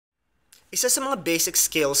Isa sa mga basic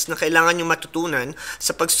skills na kailangan nyo matutunan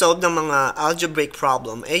sa pag-solve ng mga algebraic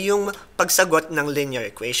problem ay yung pagsagot ng linear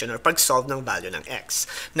equation or pag-solve ng value ng x.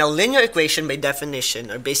 Now, linear equation by definition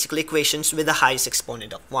are basically equations with the highest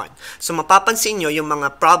exponent of 1. So, mapapansin nyo yung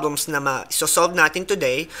mga problems na ma-solve natin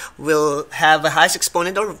today will have a highest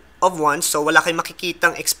exponent of 1, so wala kayong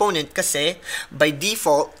makikitang exponent kasi by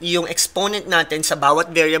default, yung exponent natin sa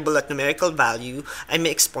bawat variable at numerical value ay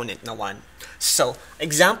may exponent na 1. So,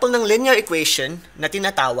 example ng linear equation na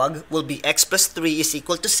tinatawag will be x plus 3 is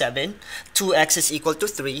equal to 7, 2x is equal to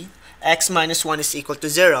 3, x minus 1 is equal to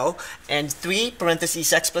 0, and 3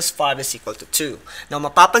 parentheses x plus 5 is equal to 2. Now,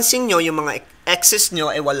 mapapansin nyo yung mga x's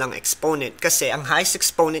nyo ay walang exponent kasi ang highest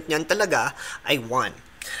exponent niyan talaga ay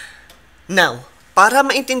 1. Now, para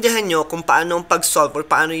maintindihan nyo kung paano ang pag-solve or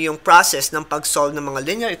paano yung process ng pag-solve ng mga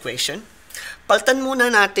linear equation, palitan muna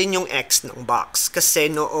natin yung x ng box. Kasi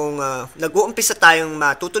noong nag-uumpisa tayong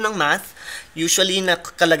matuto ng math, usually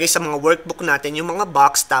nakalagay sa mga workbook natin yung mga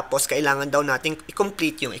box tapos kailangan daw natin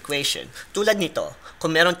i-complete yung equation. Tulad nito,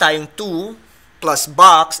 kung meron tayong 2 plus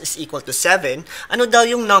box is equal to 7, ano daw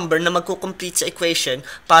yung number na magkukomplete sa equation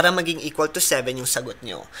para maging equal to 7 yung sagot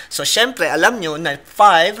nyo? So, syempre, alam nyo na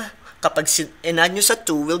 5 kapag in-add nyo sa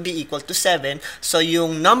 2 will be equal to 7. So,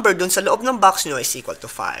 yung number dun sa loob ng box nyo is equal to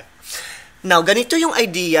 5. Now, ganito yung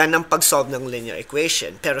idea ng pag-solve ng linear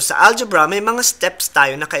equation. Pero sa algebra, may mga steps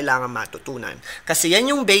tayo na kailangan matutunan. Kasi yan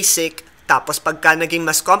yung basic, tapos pagka naging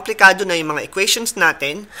mas komplikado na yung mga equations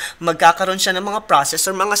natin, magkakaroon siya ng mga process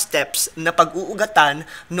or mga steps na pag-uugatan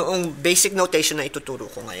noong basic notation na ituturo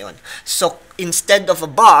ko ngayon. So, instead of a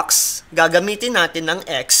box, gagamitin natin ng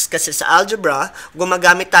x kasi sa algebra,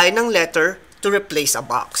 gumagamit tayo ng letter to replace a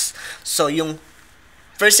box. So, yung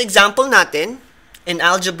first example natin, an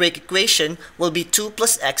algebraic equation will be 2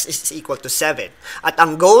 plus x is equal to 7. At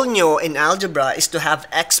ang goal nyo in algebra is to have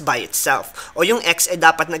x by itself. O yung x ay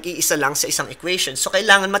dapat nag-iisa lang sa isang equation. So,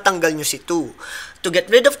 kailangan matanggal nyo si 2. To get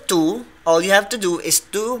rid of 2, all you have to do is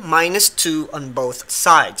 2 minus 2 on both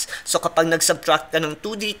sides. So, kapag nag-subtract ka ng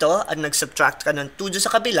 2 dito at nag-subtract ka ng 2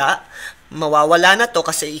 sa kabila, mawawala na to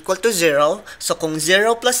kasi equal to 0. So, kung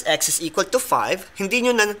 0 plus x is equal to 5, hindi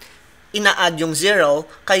nyo na ina-add yung 0,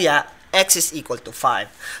 kaya x is equal to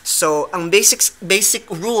 5. So, ang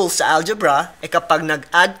basic rule sa algebra ay kapag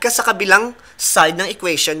nag-add ka sa kabilang side ng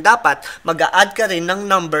equation, dapat mag-a-add ka rin ng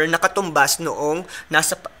number na katumbas noong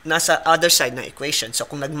nasa other side ng equation. So,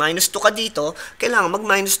 kung nag-minus 2 ka dito, kailangan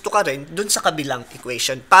mag-minus 2 ka rin dun sa kabilang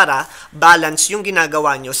equation para balance yung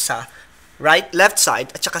ginagawa nyo sa left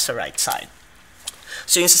side at saka sa right side.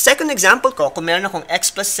 So, yung sa second example ko, kung meron akong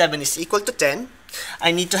x plus 7 is equal to 10,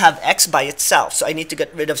 I need to have x by itself. So, I need to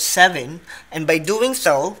get rid of 7. And by doing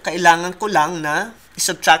so, kailangan ko lang na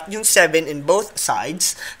i-subtract yung 7 in both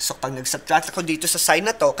sides. So, pag nag-subtract ako dito sa side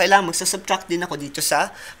na to, kailangan mag-subtract din ako dito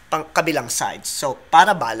sa kabilang side. So,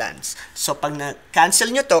 para balance. So, pag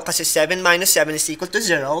na-cancel nyo to, kasi 7 minus 7 is equal to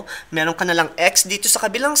 0, meron ka na lang x dito sa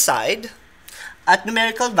kabilang side at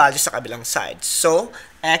numerical value sa kabilang side. So,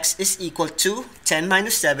 x is equal to 10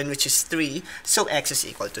 minus 7, which is 3. So, x is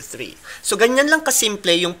equal to 3. So, ganyan lang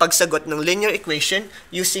kasimple yung pagsagot ng linear equation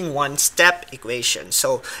using one-step equation.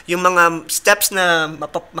 So, yung mga steps na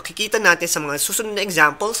makikita natin sa mga susunod na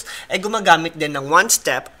examples ay gumagamit din ng one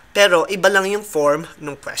step, pero iba lang yung form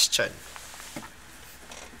ng question.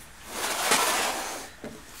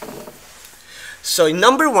 So, in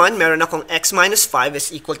number 1, meron akong x minus 5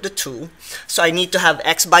 is equal to 2. So, I need to have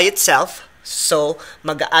x by itself. So,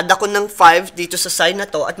 mag-a-add ako ng 5 dito sa side na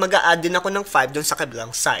to at mag-a-add din ako ng 5 dun sa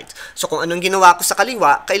kabilang side. So, kung anong ginawa ko sa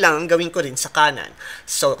kaliwa, kailangan gawin ko rin sa kanan.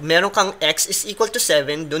 So, meron kang x is equal to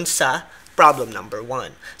 7 dun sa problem number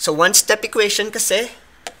 1. So, one-step equation kasi,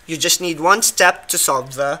 you just need one step to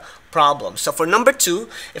solve the problem. So, for number 2,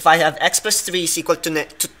 if I have x plus 3 is equal to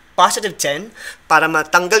positive 10, para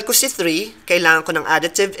matanggal ko si 3, kailangan ko ng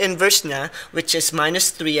additive inverse niya, which is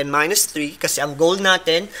minus 3 and minus 3, kasi ang goal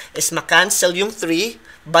natin is makancel yung 3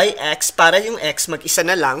 by x para yung x mag-isa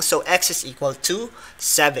na lang, so x is equal to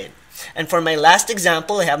 7. And for my last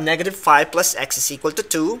example, I have negative 5 plus x is equal to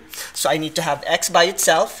 2, so I need to have x by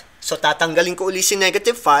itself, so tatanggalin ko uli si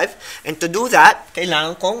negative 5, and to do that,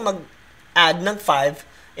 kailangan kong mag-add ng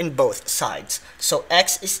 5 in both sides. So,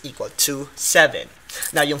 x is equal to 7.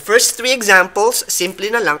 Now, yung first 3 examples, simple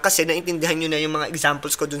na lang kasi naintindihan nyo na yung mga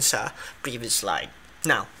examples ko dun sa previous slide.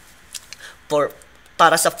 Now,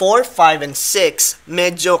 para sa 4, 5, and 6,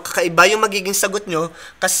 medyo kakaiba yung magiging sagot nyo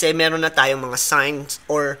kasi meron na tayong mga signs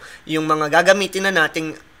or yung mga gagamitin na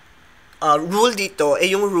nating rule dito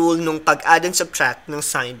ay yung rule nung pag-add and subtract ng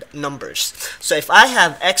signed numbers. So, if I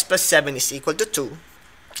have x plus 7 is equal to 2,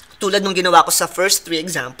 Tulad nung ginawa ko sa first 3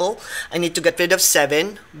 example, I need to get rid of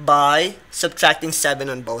 7 by subtracting 7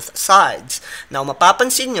 on both sides. Now,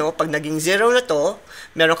 mapapansin nyo, pag naging 0 na to,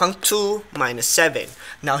 meron kang 2 minus 7.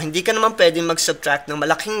 Now, hindi ka naman pwedeng mag-subtract ng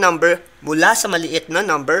malaking number mula sa maliit na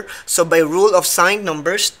number. So, by rule of signed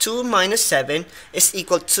numbers, 2 minus 7 is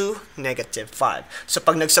equal to negative 5. So,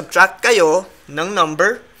 pag nag-subtract kayo ng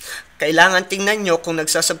number, kailangan tingnan nyo kung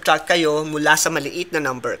nagsasubtract kayo mula sa maliit na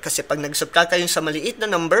number. Kasi pag nagsubtract kayo sa maliit na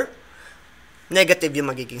number, negative yung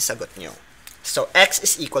magiging sagot nyo. So, x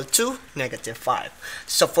is equal to negative 5.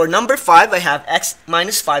 So, for number 5, I have x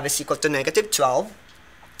minus 5 is equal to negative 12.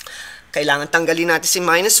 Kailangan tanggalin natin si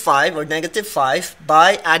minus 5 or negative 5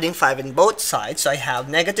 by adding 5 in both sides. So, I have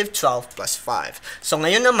negative 12 plus 5. So,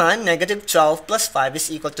 ngayon naman, negative 12 plus 5 is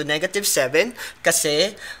equal to negative 7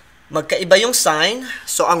 kasi magkaiba yung sign.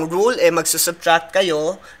 So, ang rule magsusubtract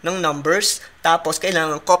kayo ng numbers. Tapos,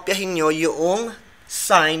 kailangan kopyahin nyo yung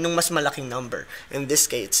sign ng mas malaking number. In this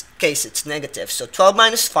case, it's negative. So, 12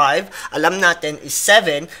 minus 5, alam natin is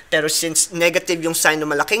 7. Pero since negative yung sign ng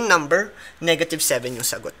malaking number, negative 7 yung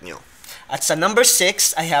sagot nyo. At sa number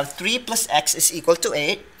 6, I have 3 plus x is equal to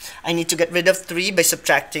 8. I need to get rid of 3 by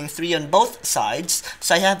subtracting 3 on both sides.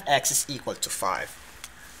 So, I have x is equal to 5.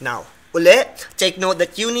 Now, take note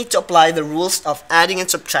that you need to apply the rules of adding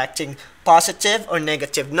and subtracting positive or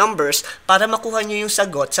negative numbers para makuha nyo yung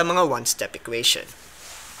sagot sa mga one-step equation.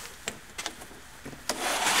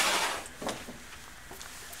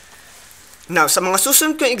 Now, sa mga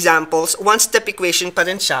susunod kong examples, one-step equation pa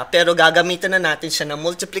rin siya, pero gagamitan na natin siya ng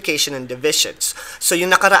multiplication and divisions. So,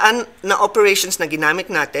 yung nakaraan na operations na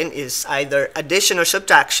ginamit natin is either addition or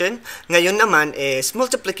subtraction. Ngayon naman is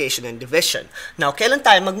multiplication and division. Now, kailan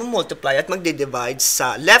tayo mag-multiply at magdi-divide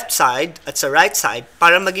sa left side at sa right side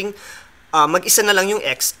para maging mag-isa na lang yung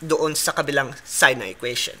x doon sa kabilang side na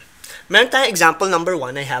equation. Meron tayong example number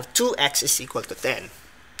 1, I have 2x is equal to 10.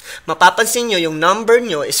 Mapapansin nyo, yung number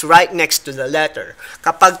nyo is right next to the letter.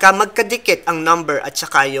 Kapag magkadikit ang number at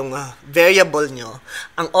saka yung variable nyo,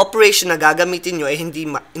 ang operation na gagamitin nyo ay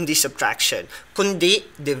hindi subtraction, kundi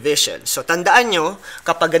division. So, tandaan nyo,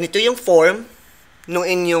 kapag ganito yung form ng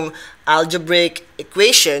inyong algebraic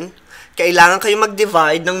equation, kailangan kayo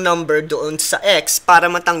mag-divide ng number doon sa x para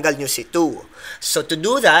matanggal nyo si 2. So, to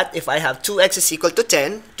do that, if I have 2x is equal to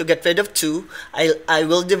 10, to get rid of 2, I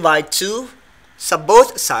will divide 2 sa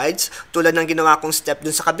both sides, tulad ng ginawa kong step dun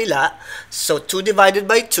sa kabila. So, 2 divided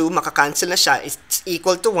by 2, makakancel na siya. It's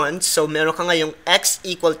equal to 1. So, meron ka ngayong x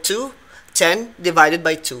equal to 10 divided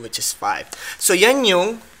by 2, which is 5. So, yan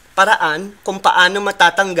yung paraan kung paano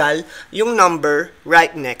matatanggal yung number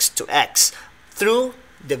right next to x through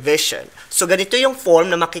division. So, ganito yung form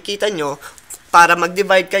na makikita nyo para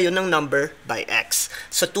mag-divide kayo ng number by x.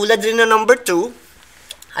 So, tulad rin ng number 2,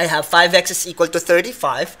 I have 5x is equal to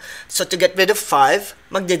 35. So, to get rid of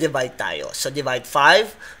 5, magdi-divide tayo. So, divide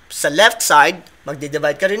 5 sa left side,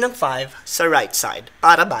 magdi-divide ka rin ng 5 sa right side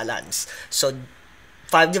para balance. So,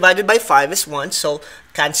 5 divided by 5 is 1. So,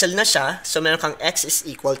 cancel na siya. So, meron kang x is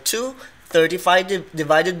equal to 35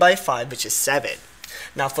 divided by 5, which is 7.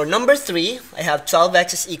 Now, for number 3, I have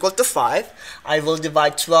 12x is equal to 5. I will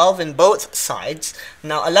divide 12 in both sides.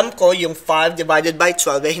 Now, alam ko yung 5 divided by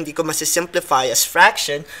 12 ay hindi ko masisimplify as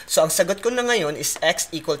fraction. So, ang sagot ko na ngayon is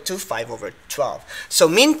x equal to 5 over 12.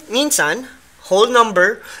 So, minsan, whole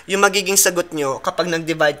number yung magiging sagot nyo kapag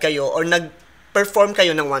nag-divide kayo or nag-perform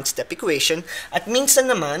kayo ng one-step equation. At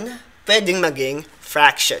minsan naman, pwedeng maging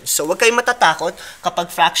fraction. So, huwag kayong matatakot kapag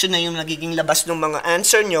fraction na yung nagiging labas ng mga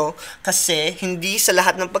answer nyo kasi hindi sa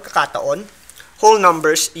lahat ng pagkakataon, whole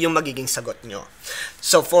numbers yung magiging sagot nyo.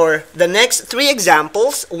 So, for the next 3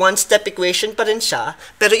 examples, one-step equation pa rin siya,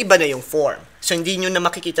 pero iba na yung form. So, hindi nyo na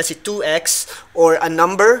makikita si 2x or a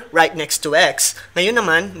number right next to x. Ngayon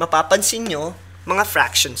naman, mapapansin nyo, mga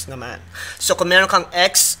fractions naman. So, kung meron kang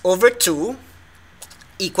x over 2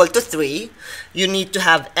 equal to 3, you need to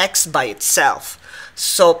have x by itself.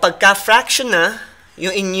 So, pagka-fraction na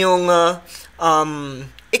yung inyong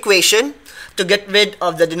equation, to get rid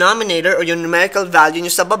of the denominator or yung numerical value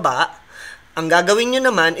nyo sa baba, ang gagawin nyo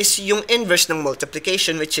naman is yung inverse ng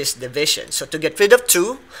multiplication, which is division. So, to get rid of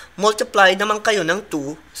 2, multiply naman kayo ng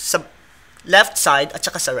 2 sa left side at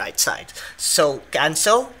saka sa right side. So,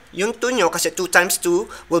 cancel yung 2 nyo kasi 2 times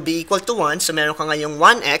 2 will be equal to 1. So, meron ka ngayong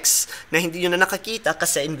 1x na hindi nyo na nakakita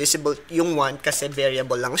kasi invisible yung 1 kasi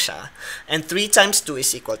variable lang siya. And 3 times 2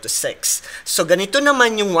 is equal to 6. So, ganito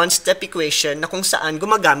naman yung one-step equation na kung saan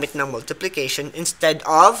gumagamit ng multiplication instead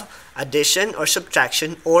of addition or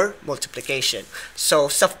subtraction or multiplication.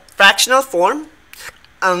 So, sa fractional form,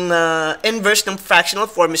 ang inverse ng fractional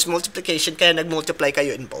form is multiplication, kaya nag-multiply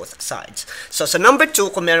kayo in both sides. So, sa number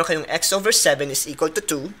 2, kung meron kayong x over 7 is equal to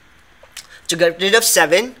 2, to get rid of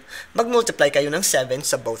 7, mag-multiply kayo ng 7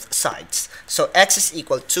 sa both sides. So, x is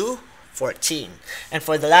equal to 14. And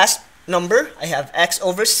for the last number, I have x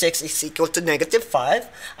over 6 is equal to negative 5.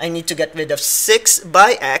 I need to get rid of 6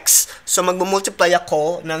 by x. So, mag-multiply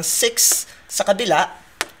ako ng 6 sa kabila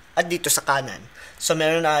at dito sa kanan. So,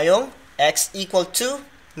 meron na yung x equal to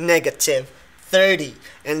negative 30.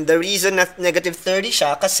 And the reason na negative 30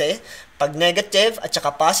 siya kasi pag negative at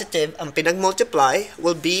saka positive ang pinag-multiply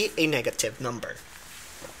will be a negative number.